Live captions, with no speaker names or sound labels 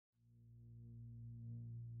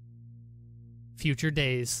Future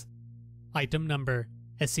Days. Item Number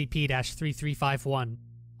SCP-3351.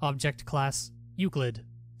 Object Class Euclid.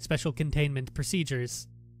 Special Containment Procedures.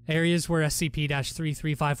 Areas where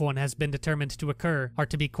SCP-3351 has been determined to occur are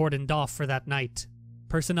to be cordoned off for that night.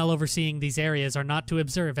 Personnel overseeing these areas are not to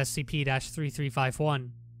observe SCP-3351.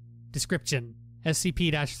 Description: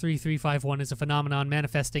 SCP-3351 is a phenomenon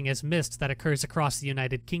manifesting as mist that occurs across the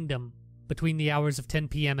United Kingdom. Between the hours of 10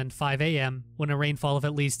 p.m. and 5 a.m., when a rainfall of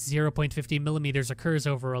at least 0.50 mm occurs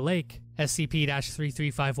over a lake,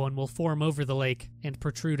 SCP-3351 will form over the lake and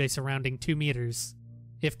protrude a surrounding 2 meters.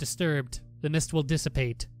 If disturbed, the mist will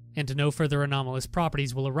dissipate, and no further anomalous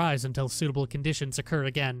properties will arise until suitable conditions occur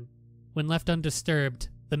again. When left undisturbed,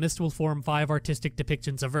 the mist will form 5 artistic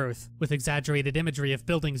depictions of Earth, with exaggerated imagery of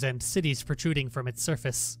buildings and cities protruding from its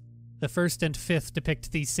surface. The first and fifth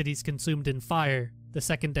depict these cities consumed in fire. The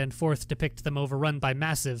second and fourth depict them overrun by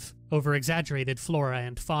massive, over-exaggerated flora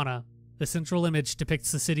and fauna. The central image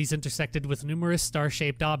depicts the cities intersected with numerous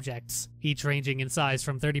star-shaped objects, each ranging in size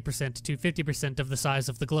from 30% to 50% of the size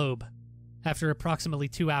of the globe. After approximately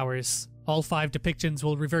 2 hours, all 5 depictions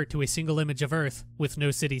will revert to a single image of Earth, with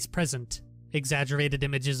no cities present. Exaggerated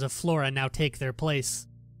images of flora now take their place.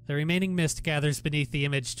 The remaining mist gathers beneath the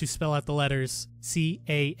image to spell out the letters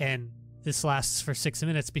CAN. This lasts for 6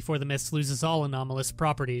 minutes before the mist loses all anomalous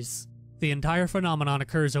properties. The entire phenomenon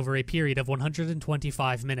occurs over a period of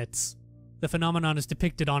 125 minutes. The phenomenon is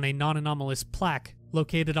depicted on a non-anomalous plaque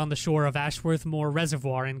located on the shore of Ashworth Moor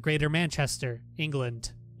Reservoir in Greater Manchester,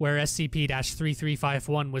 England, where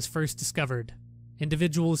SCP-3351 was first discovered.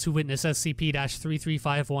 Individuals who witness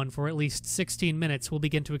SCP-3351 for at least 16 minutes will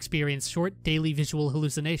begin to experience short daily visual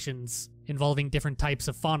hallucinations involving different types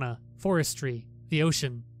of fauna, forestry, the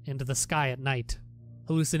ocean, and the sky at night.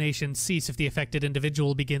 Hallucinations cease if the affected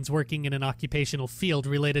individual begins working in an occupational field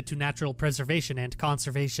related to natural preservation and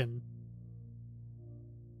conservation.